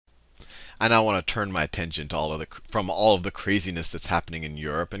I now want to turn my attention to from all of the craziness that's happening in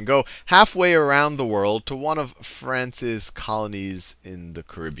Europe and go halfway around the world to one of France's colonies in the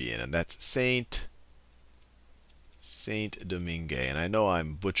Caribbean, and that's Saint Domingue. And I know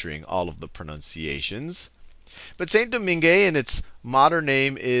I'm butchering all of the pronunciations, but Saint Domingue in its modern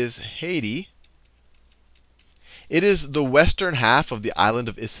name is Haiti. It is the western half of the island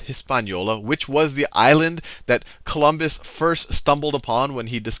of Hispaniola, which was the island that Columbus first stumbled upon when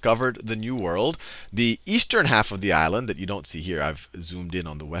he discovered the New World. The eastern half of the island that you don't see here, I've zoomed in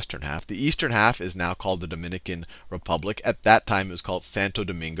on the western half. The eastern half is now called the Dominican Republic. At that time, it was called Santo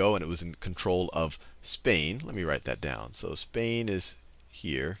Domingo, and it was in control of Spain. Let me write that down. So Spain is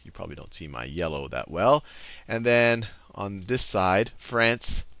here. You probably don't see my yellow that well. And then on this side,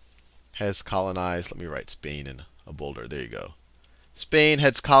 France has colonized. Let me write Spain in a bolder. There you go. Spain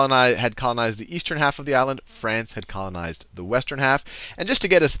had colonized the eastern half of the island. France had colonized the western half. And just to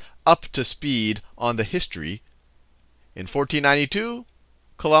get us up to speed on the history, in 1492,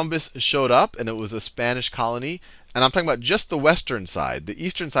 Columbus showed up, and it was a Spanish colony. And I'm talking about just the western side. The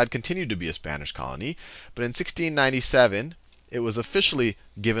eastern side continued to be a Spanish colony. But in 1697, it was officially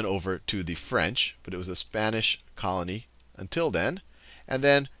given over to the French, but it was a Spanish colony until then. And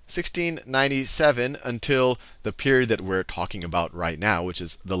then 1697 until the period that we're talking about right now, which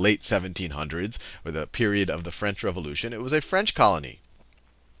is the late 1700s, or the period of the French Revolution, it was a French colony.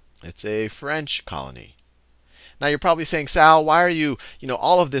 It's a French colony. Now you're probably saying, Sal, why are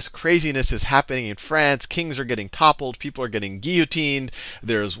all of this craziness is happening in France. Kings are getting toppled. People are getting guillotined.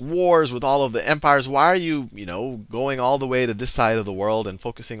 There's wars with all of the empires. Why are you, going all the way to this side of the world and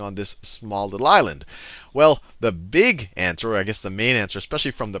focusing on this small little island? Well, the big answer, or I guess the main answer,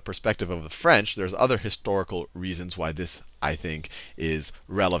 especially from the perspective of the French, there's other historical reasons why this, I think, is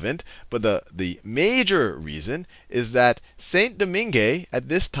relevant. But the major reason is that Saint Domingue at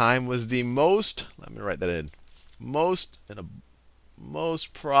this time was the most, let me write that in, most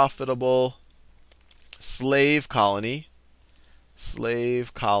profitable slave colony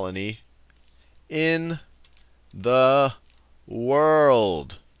in the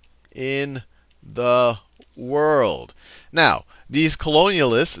world. Now, these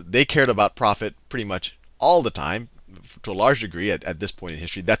colonialists, they cared about profit pretty much all the time, to a large degree at this point in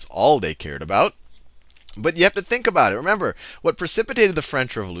history. That's all they cared about. But you have to think about it. Remember, what precipitated the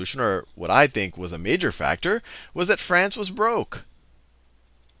French Revolution, or what I think was a major factor, was that France was broke.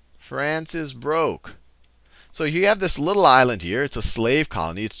 France is broke. So you have this little island here. It's a slave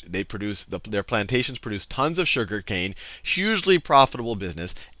colony. Their plantations produce tons of sugar cane, hugely profitable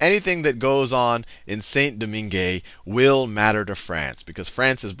business. Anything that goes on in Saint Domingue will matter to France, because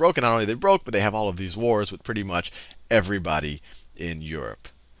France is broke. And not only are they broke, but they have all of these wars with pretty much everybody in Europe.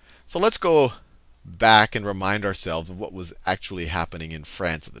 So let's go back and remind ourselves of what was actually happening in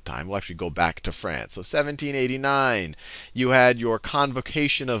France at the time. We'll actually go back to France. So 1789, you had your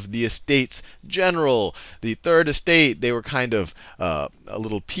convocation of the Estates General. The Third Estate, they were kind of a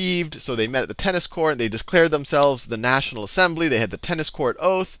little peeved, so they met at the tennis court. They declared themselves the National Assembly. They had the tennis court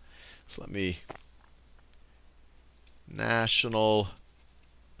oath. So National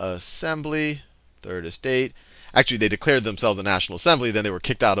Assembly, Third Estate. Actually, they declared themselves a National Assembly, then they were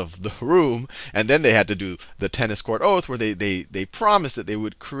kicked out of the room, and then they had to do the tennis court oath, where they promised that they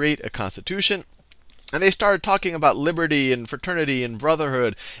would create a constitution. And they started talking about liberty and fraternity and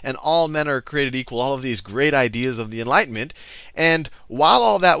brotherhood, and all men are created equal, all of these great ideas of the Enlightenment. And while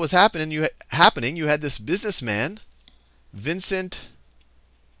all that was happening, you had this businessman, Vincent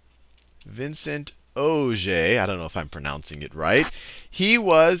Auger. I don't know if I'm pronouncing it right. He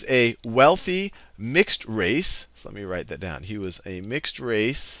was a wealthy mixed race. So let me write that down. He was a mixed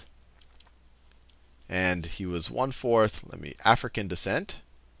race, and he was 1/4, African descent.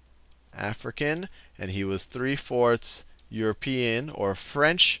 African, and he was 3/4 European or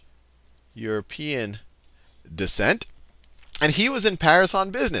French European descent. And he was in Paris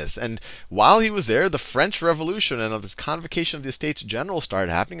on business. And while he was there, the French Revolution and this convocation of the Estates General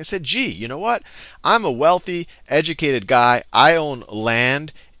started happening, and said, gee, you know what? I'm a wealthy, educated guy. I own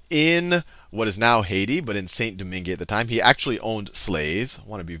land in what is now Haiti, but in Saint Domingue at the time. He actually owned slaves. I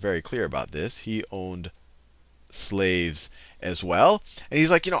want to be very clear about this. He owned slaves as well. And he's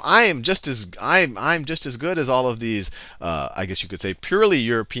like, I'm just as good as all of these, I guess you could say, purely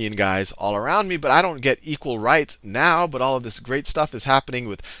European guys all around me, but I don't get equal rights now. But all of this great stuff is happening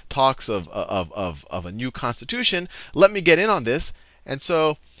with talks of a new constitution. Let me get in on this. And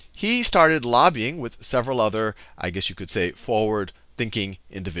so he started lobbying with several other, I guess you could say, forward-thinking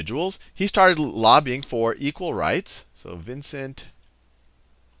individuals. He started lobbying for equal rights. So Vincent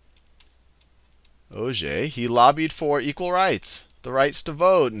Auger, he lobbied for equal rights. the rights to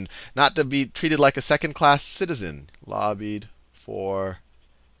vote and not to be treated like a second-class citizen. Lobbied for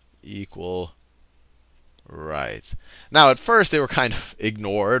equal rights. Now, at first, they were kind of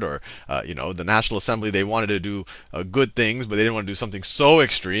ignored, or the National Assembly, they wanted to do good things, but they didn't want to do something so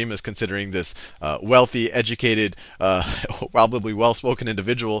extreme as considering this wealthy, educated, probably well-spoken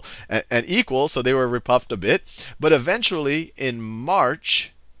individual an equal. So they were repuffed a bit. But eventually, in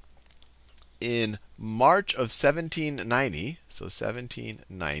March of 1790, so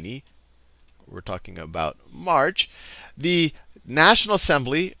 1790, we're talking about March, the National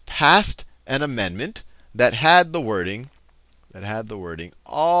Assembly passed an amendment that had the wording,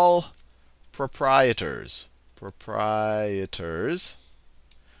 all proprietors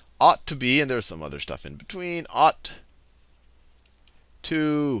ought to be, and there's some other stuff in between, ought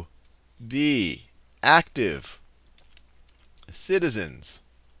to be active citizens.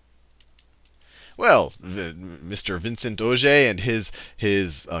 Well, Mr. Vincent Auger and his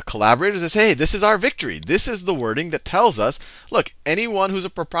collaborators say, hey, this is our victory. This is the wording that tells us, look, anyone who's a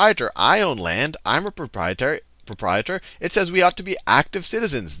proprietor, I own land, I'm a proprietor. It says we ought to be active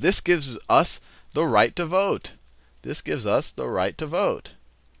citizens. This gives us the right to vote.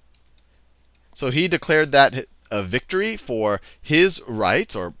 So he declared that a victory for his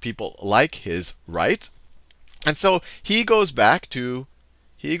rights, or people like his rights. And so he goes back to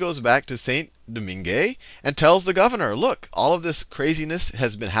Saint Domingue and tells the governor, look, all of this craziness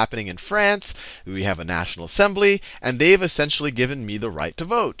has been happening in France. We have a National Assembly, and they've essentially given me the right to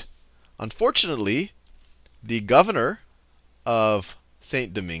vote. Unfortunately, the governor of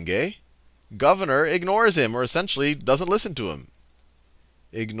Saint Domingue, ignores him, or essentially doesn't listen to him.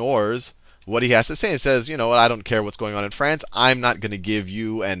 Ignores what he has to say. It says, you know what, I don't care what's going on in France. I'm not going to give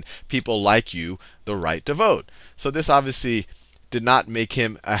you and people like you the right to vote. So this obviously did not make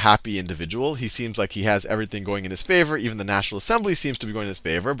him a happy individual. He seems like he has everything going in his favor. Even the National Assembly seems to be going in his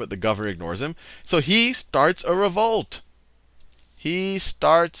favor, but the governor ignores him. So he starts a revolt. He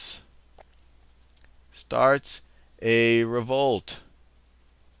starts a revolt.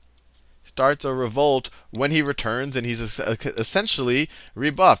 When he returns, and he's essentially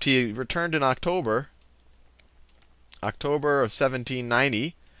rebuffed. He returned in October of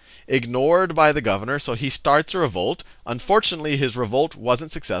 1790, ignored by the governor, so he starts a revolt. Unfortunately, his revolt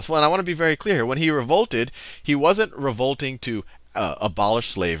wasn't successful. And I want to be very clear here. When he revolted, he wasn't revolting to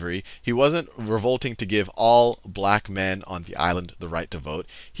abolish slavery. He wasn't revolting to give all black men on the island the right to vote.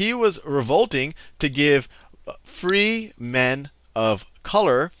 He was revolting to give free men of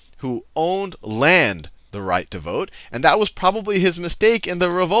color who owned land the right to vote. And that was probably his mistake in the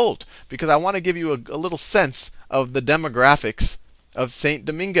revolt, because I want to give you a little sense of the demographics of Saint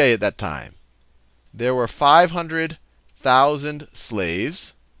Domingue at that time. There were 500,000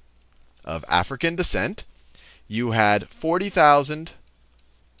 slaves of African descent. You had 40,000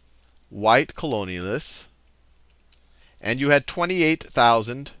 white colonialists, and you had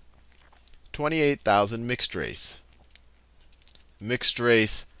 28,000 mixed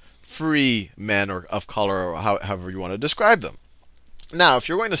race. Free men, or of color, or however you want to describe them. Now, if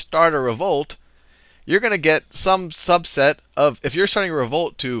you're going to start a revolt, you're going to get some subset of, if you're starting a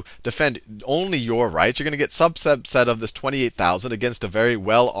revolt to defend only your rights, you're going to get subset of this 28,000 against a very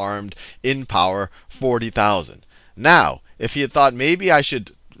well-armed, in power 40,000. Now, if he had thought maybe I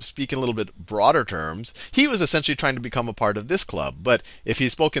should speak in a little bit broader terms, he was essentially trying to become a part of this club. But if he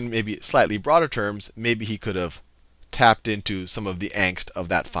spoke in maybe slightly broader terms, maybe he could have tapped into some of the angst of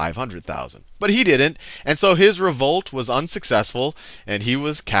that 500,000. But he didn't, and so his revolt was unsuccessful, and he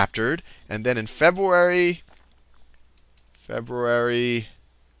was captured. And then in February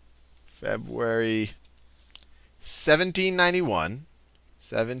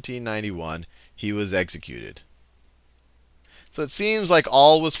 1791, he was executed. So it seems like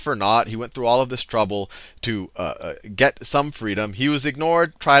all was for naught. He went through all of this trouble to get some freedom. He was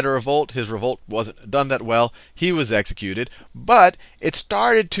ignored, tried to revolt. His revolt wasn't done that well. He was executed. But it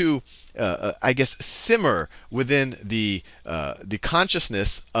started to, I guess, simmer within the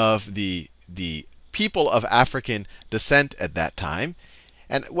consciousness of the people of African descent at that time.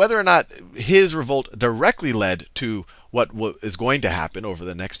 And whether or not his revolt directly led to what is going to happen over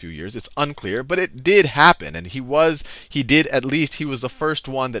the next few years, it's unclear, but it did happen. And he was the first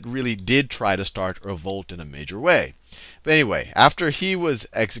one that really did try to start a revolt in a major way. But anyway, after he was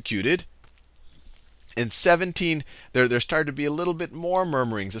executed, in there started to be a little bit more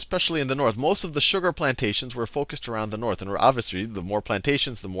murmurings, especially in the north. Most of the sugar plantations were focused around the north. And obviously, the more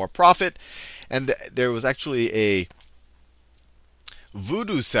plantations, the more profit. And there was actually a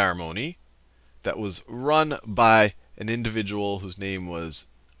voodoo ceremony that was run by an individual whose name was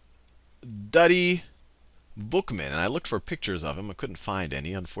Dutty bookman, and I looked for pictures of him. I couldn't find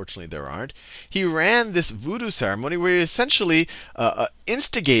any. Unfortunately, there aren't. He ran this voodoo ceremony where he essentially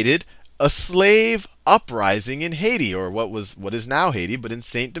instigated a slave uprising in Haiti, or what is now Haiti, but in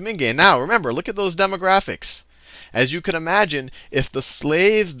Saint Domingue. And now, remember, look at those demographics. As you can imagine, if the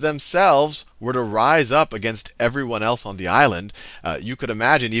slaves themselves were to rise up against everyone else on the island, you could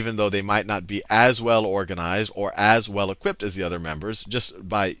imagine, even though they might not be as well organized or as well equipped as the other members, just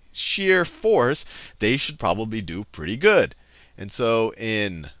by sheer force, they should probably do pretty good. And so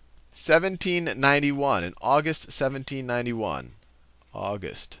in 1791, in August 1791,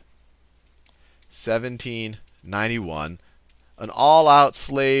 August 1791, an all-out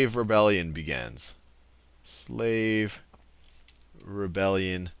slave rebellion begins. Slave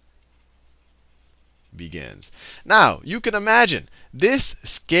rebellion begins. Now, you can imagine, this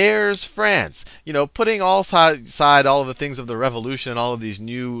scares France. You know, putting aside all of the things of the revolution and all of these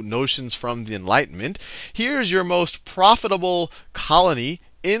new notions from the Enlightenment, here's your most profitable colony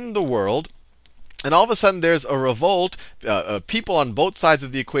in the world. And all of a sudden, there's a revolt. People on both sides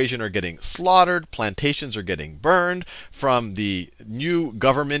of the equation are getting slaughtered. Plantations are getting burned. From the new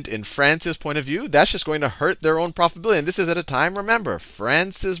government in France's point of view, that's just going to hurt their own profitability. And this is at a time, remember,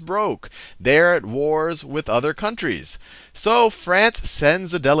 France is broke. They're at wars with other countries. So France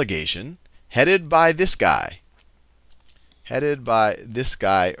sends a delegation headed by this guy. Headed by this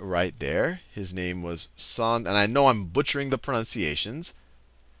guy right there. His name was and I know I'm butchering the pronunciations.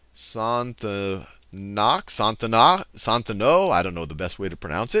 Santano, I don't know the best way to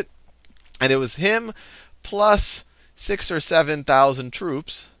pronounce it. And it was him plus 6,000 or 7,000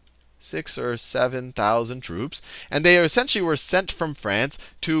 troops. 6,000 or 7,000 troops. And they essentially were sent from France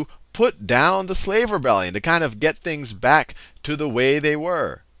to put down the slave rebellion, to kind of get things back to the way they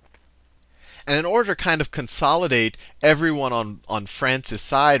were. And in order to kind of consolidate everyone on France's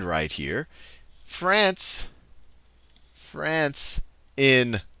side right here, France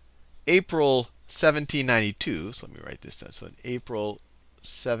in April 1792, so let me write this down. So in April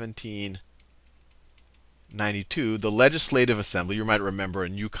 1792, the Legislative Assembly, you might remember a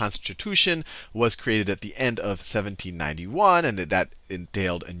new constitution was created at the end of 1791, and that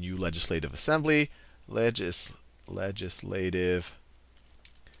entailed a new Legislative Assembly. Legislative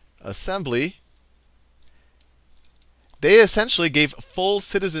Assembly. They essentially gave full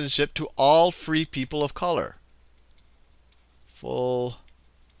citizenship to all free people of color. Full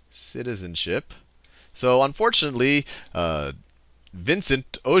citizenship. So unfortunately,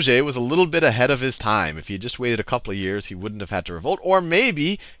 Vincent Auger was a little bit ahead of his time. If he had just waited a couple of years, he wouldn't have had to revolt. Or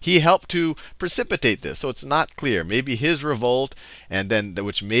maybe he helped to precipitate this. So it's not clear. Maybe his revolt, and then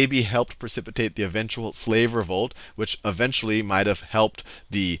which maybe helped precipitate the eventual slave revolt, which eventually might have helped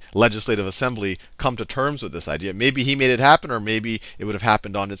the Legislative Assembly come to terms with this idea. Maybe he made it happen, or maybe it would have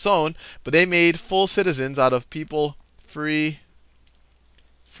happened on its own. But they made full citizens out of people, free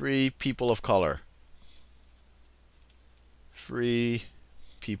people of color. Free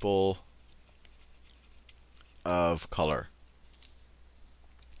people of color.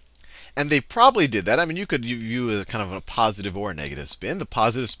 And they probably did that. I mean, you could view it as kind of a positive or a negative spin. The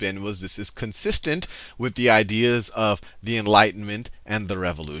positive spin was this is consistent with the ideas of the Enlightenment and the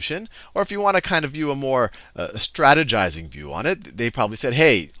Revolution. Or if you want to kind of view a more strategizing view on it, they probably said,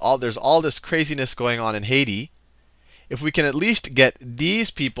 hey, there's all this craziness going on in Haiti. If we can at least get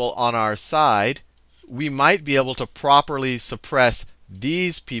these people on our side, we might be able to properly suppress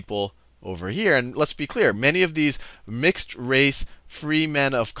these people over here. And let's be clear, many of these mixed race free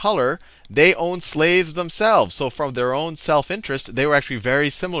men of color, they owned slaves themselves. So from their own self-interest, they were actually very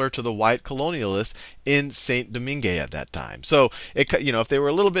similar to the white colonialists in Saint Domingue at that time. So if they were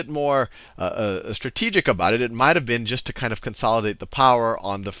a little bit more strategic about it, it might have been just to kind of consolidate the power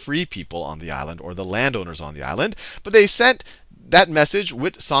on the free people on the island, or the landowners on the island. But they sent that message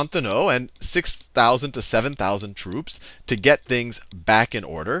with Santano and 6,000 to 7,000 troops to get things back in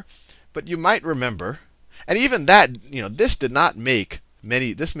order. But you might remember, and even that, this did not make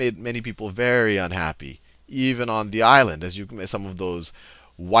this made many people very unhappy, even on the island. Some of those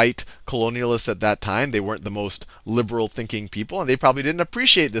white colonialists at that time, they weren't the most liberal thinking people, and they probably didn't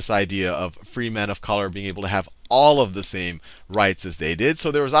appreciate this idea of free men of color being able to have all of the same rights as they did.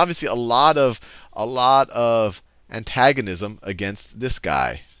 So there was obviously a lot of antagonism against this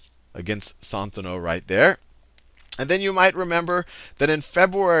guy, against Santano right there. And then you might remember that in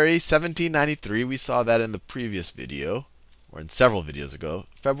February 1793, we saw that in the previous video, or in several videos ago.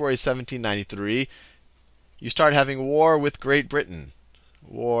 February 1793, you start having war with Great Britain.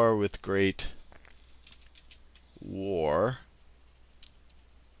 War with Great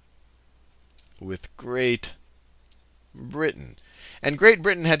Britain. And Great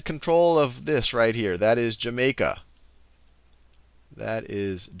Britain had control of this right here. That is Jamaica. That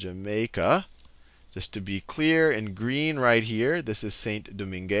is Jamaica. Just to be clear, in green right here, this is Saint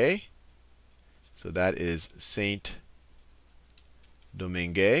Domingue. So that is Saint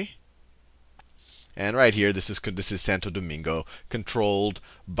Domingue. And right here, this is Santo Domingo, controlled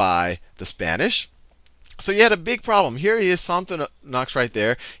by the Spanish. So you had a big problem. Here he is, Santo Knox right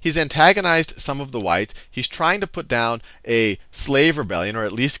there. He's antagonized some of the whites. He's trying to put down a slave rebellion, or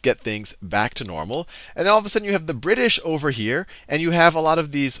at least get things back to normal. And then all of a sudden you have the British over here, and you have a lot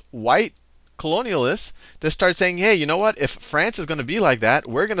of these white colonialists that start saying, hey, you know what? If France is going to be like that,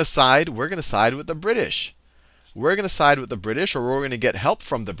 we're going to side with the British. We're going to side with the British, or we're going to get help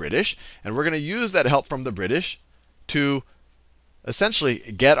from the British, and we're going to use that help from the British to essentially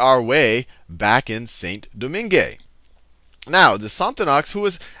get our way back in Saint Domingue. Now, the Santo Knox, who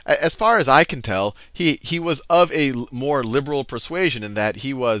was, as far as I can tell, he was of a more liberal persuasion in that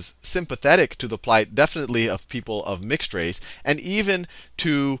he was sympathetic to the plight, definitely, of people of mixed race, and even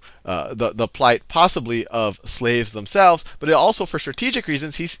to the plight possibly of slaves themselves. But also for strategic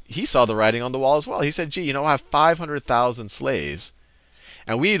reasons, he saw the writing on the wall as well. He said, gee, you know, I have 500,000 slaves,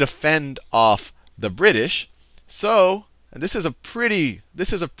 and we need to fend off the British. So, and this is a pretty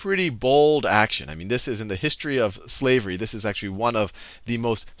bold action. I mean, this is in the history of slavery. This is actually one of the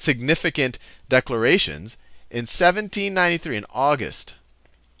most significant declarations. In 1793, in August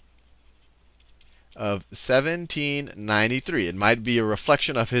of 1793, it might be a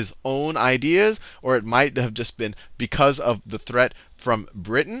reflection of his own ideas, or it might have just been because of the threat from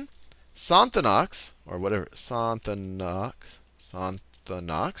Britain. Santo Knox, or whatever, Santo Knox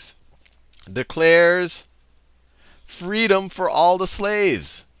declares freedom for all the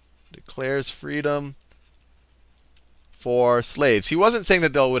slaves. Declares freedom for slaves. He wasn't saying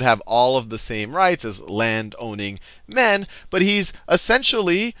that they would have all of the same rights as land-owning men, but he's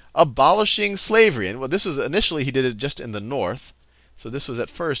essentially abolishing slavery. And well, this was initially, he did it just in the north. So this was at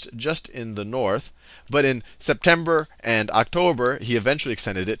first just in the north. But in September and October, he eventually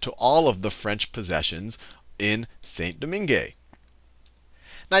extended it to all of the French possessions in Saint Domingue.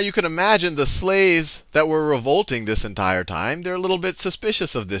 Now you can imagine the slaves that were revolting this entire time, they're a little bit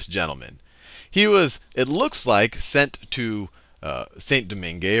suspicious of this gentleman. He was, it looks like, sent to Saint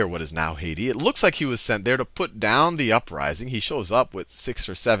Domingue, or what is now Haiti. It looks like he was sent there to put down the uprising. He shows up with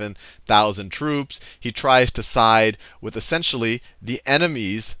 6,000 or 7,000 troops. He tries to side with essentially the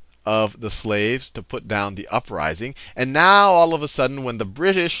enemies of the slaves to put down the uprising. And now, all of a sudden, when the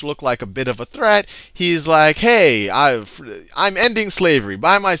British look like a bit of a threat, he's like, hey, I'm ending slavery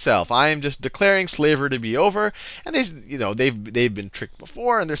by myself. I am just declaring slavery to be over. And they've been tricked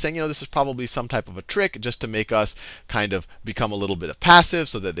before, and they're saying, this is probably some type of a trick just to make us kind of become a little bit of passive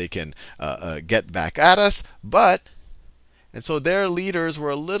so that they can get back at us. And so their leaders were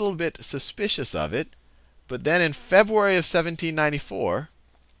a little bit suspicious of it. But then in February of 1794,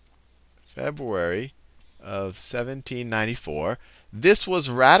 this was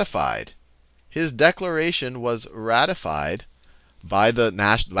ratified. His declaration was ratified by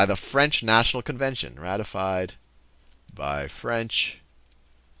the French National Convention. Ratified by French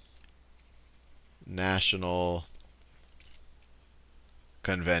National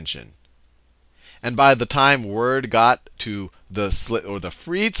Convention. And by the time word got to the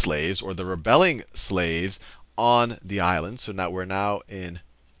freed slaves, or the rebelling slaves on the island, so now we're in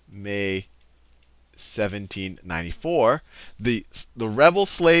May 1794, the rebel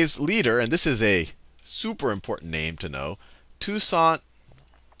slaves leader, and this is a super important name to know, Toussaint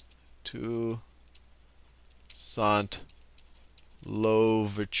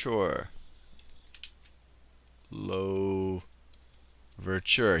Louverture.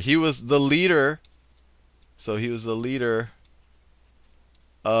 He was the leader. So he was the leader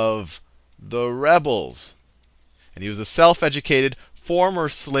of the rebels. And he was a self-educated former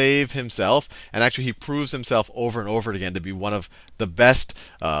slave himself, and actually he proves himself over and over again to be one of the best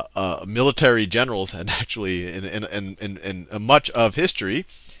military generals, and actually in much of history.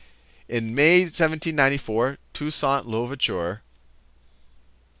 In May 1794, Toussaint Louverture,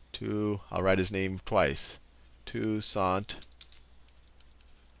 I'll write his name twice, Toussaint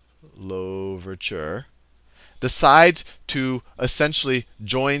Louverture, decides to essentially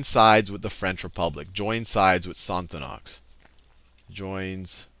join sides with the French Republic, join sides with Santo Knox.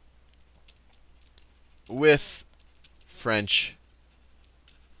 Joins with French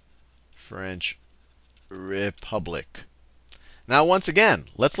Republic. Now, once again,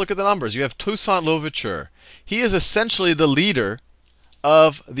 let's look at the numbers. You have Toussaint Louverture. He is essentially the leader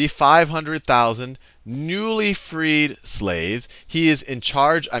of the 500,000 newly freed slaves. He is in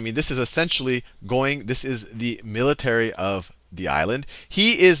charge. I mean, this is essentially this is the military of the island.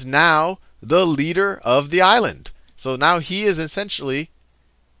 He is now the leader of the island. So now he is essentially,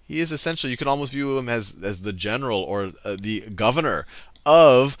 you can almost view him as the general or the governor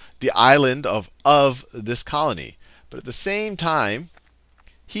of the island of this colony. But at the same time,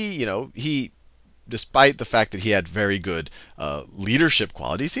 he despite the fact that he had very good leadership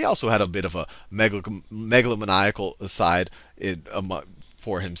qualities, he also had a bit of a megalomaniacal side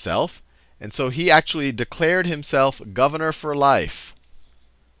for himself. And so he actually declared himself governor for life.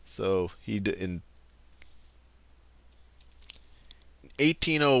 So in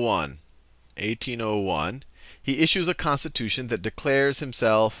 1801, 1801, he issues a constitution that declares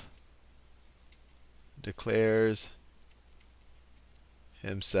himself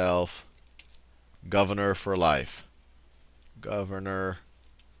governor for life. Governor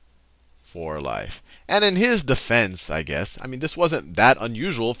for life. And in his defense, I guess, I mean, this wasn't that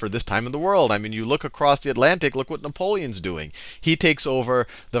unusual for this time in the world. I mean, you look across the Atlantic, look what Napoleon's doing. He takes over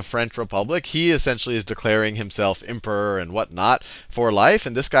the French Republic. He essentially is declaring himself emperor and whatnot for life.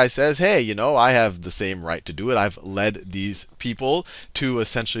 And this guy says, hey, I have the same right to do it. I've led these people to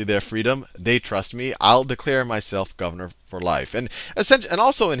essentially their freedom. They trust me. I'll declare myself governor for life. And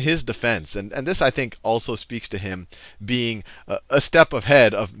also in his defense, and this I think also speaks to him being a step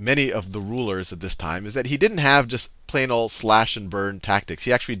ahead of many of the rulers at this time, is that he didn't have just plain old slash and burn tactics.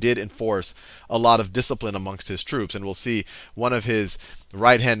 He actually did enforce a lot of discipline amongst his troops. And we'll see one of his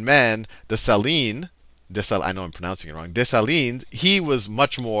right-hand men, Dessalines, I know I'm pronouncing it wrong. Dessalines, he was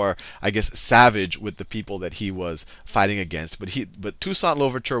much more, I guess, savage with the people that he was fighting against. But Toussaint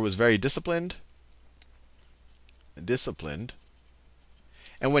Louverture was very disciplined.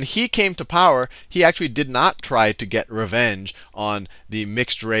 And when he came to power, he actually did not try to get revenge on the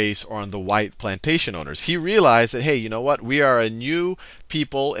mixed race or on the white plantation owners. He realized that, hey, you know what? We are a new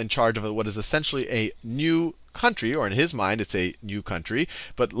people in charge of what is essentially a new country, or in his mind, it's a new country.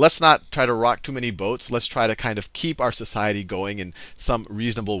 But let's not try to rock too many boats. Let's try to kind of keep our society going in some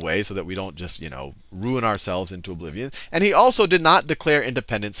reasonable way so that we don't just, ruin ourselves into oblivion. And he also did not declare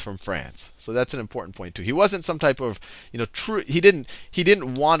independence from France. So that's an important point too. He wasn't some type of, true. He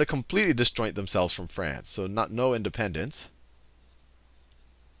didn't want to completely disjoint themselves from France. So no independence.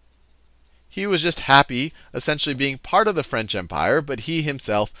 He was just happy, essentially being part of the French Empire, but he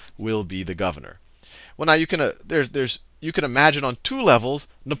himself will be the governor. Well, now you can you can imagine on two levels,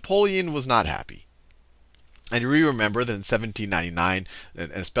 Napoleon was not happy. And you remember that in 1799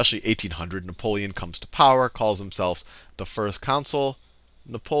 and especially 1800, Napoleon comes to power, calls himself the first consul.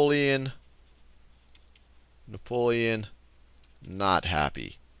 Napoleon not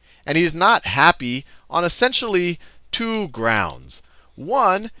happy. And he's not happy on essentially two grounds.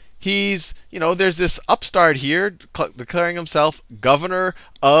 One, there's this upstart here declaring himself declaring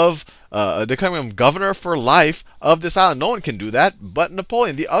him governor for life of this island. No one can do that but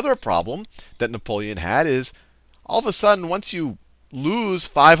Napoleon. The other problem that Napoleon had is all of a sudden, once you lose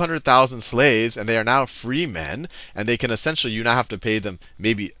 500,000 slaves and they are now free men, and they can essentially, you now have to pay them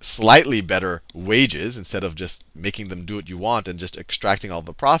maybe slightly better wages instead of just making them do what you want and just extracting all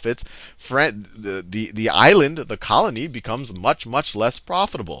the profits, the island, the colony, becomes much, much less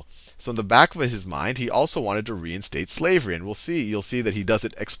profitable. So in the back of his mind, he also wanted to reinstate slavery. And you'll see that he does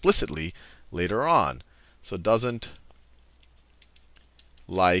it explicitly later on. So doesn't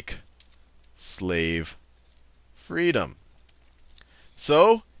like slave freedom.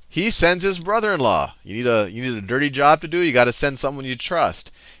 So he sends his brother-in-law. You need a dirty job to do. You got to send someone you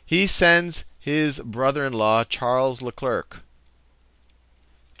trust. He sends his brother-in-law, Charles Leclerc.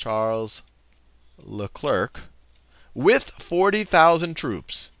 Charles Leclerc, with 40,000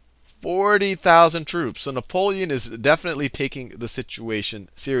 troops. 40,000 troops. So Napoleon is definitely taking the situation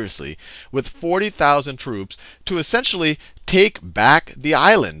seriously with 40,000 troops to essentially take back the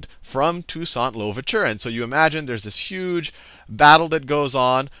island from Toussaint Louverture. And so you imagine there's this huge battle that goes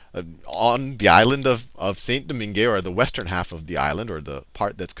on the island of Saint Domingue, or the western half of the island, or the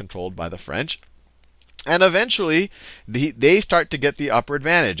part that's controlled by the French. And eventually, they start to get the upper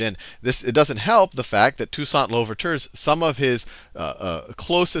advantage. And it doesn't help the fact that Toussaint Louverture's, some of his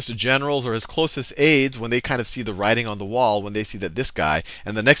closest generals or his closest aides, when they kind of see the writing on the wall, when they see that this guy,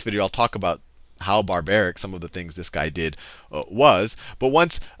 and the next video I'll talk about how barbaric some of the things this guy did was. But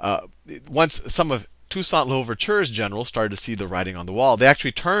once some of Toussaint Louverture's generals started to see the writing on the wall, they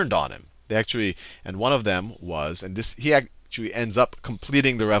actually turned on him. And one of them was, and he actually ends up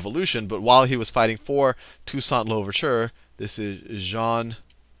completing the revolution, but while he was fighting for Toussaint Louverture, this is Jean-Jacques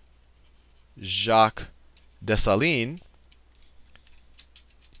Dessalines.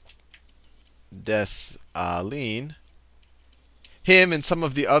 him and some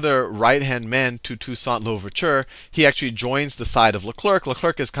of the other right-hand men to Toussaint Louverture, he actually joins the side of Leclerc.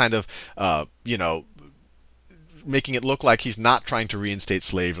 Leclerc is kind of, making it look like he's not trying to reinstate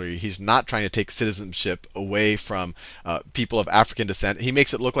slavery. He's not trying to take citizenship away from people of African descent. He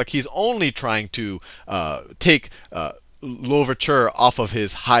makes it look like he's only trying to take Louverture off of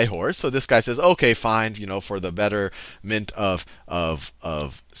his high horse. So this guy says, okay, fine, for the betterment of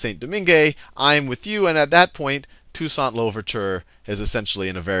Saint Domingue, I'm with you. And at that point, Toussaint Louverture is essentially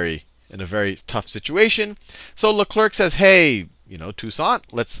in a very tough situation. So Leclerc says, hey, Toussaint,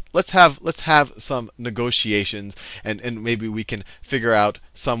 let's have some negotiations, and maybe we can figure out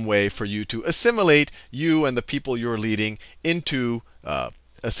some way for you to assimilate you and the people you're leading into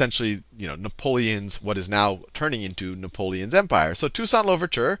essentially, Napoleon's, what is now turning into Napoleon's empire. So Toussaint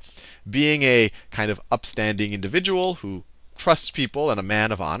Louverture, being a kind of upstanding individual who trusts people and a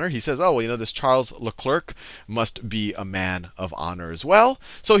man of honor, he says, oh, well, this Charles Leclerc must be a man of honor as well.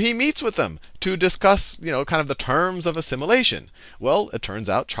 So he meets with them to discuss, kind of the terms of assimilation. Well, it turns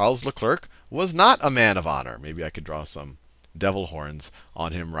out Charles Leclerc was not a man of honor. Maybe I could draw some devil horns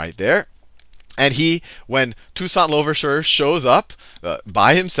on him right there. And when Toussaint Louverture shows up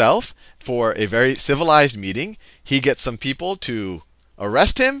by himself for a very civilized meeting, he gets some people to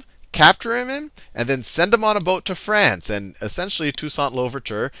arrest him, capture him, and then send him on a boat to France. And essentially, Toussaint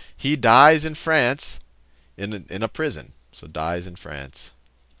Louverture, he dies in France in a prison. So dies in France.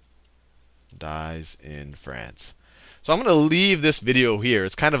 Dies in France. So I'm going to leave this video here.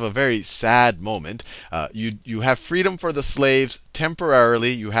 It's kind of a very sad moment. You have freedom for the slaves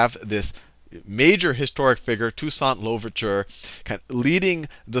temporarily. You have this major historic figure, Toussaint Louverture, kind of leading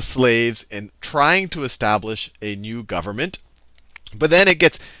the slaves and trying to establish a new government. But then it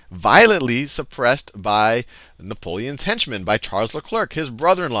gets violently suppressed by Napoleon's henchman, by Charles Leclerc, his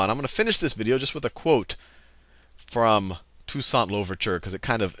brother-in-law. And I'm going to finish this video just with a quote from Toussaint Louverture, because it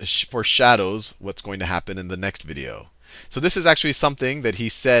kind of foreshadows what's going to happen in the next video. So this is actually something that he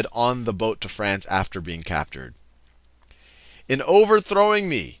said on the boat to France after being captured. In overthrowing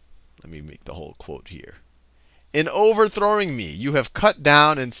me, let me make the whole quote here. In overthrowing me, you have cut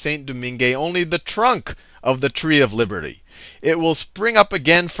down in Saint Domingue only the trunk of the tree of liberty. It will spring up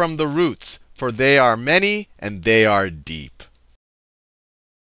again from the roots, for they are many and they are deep.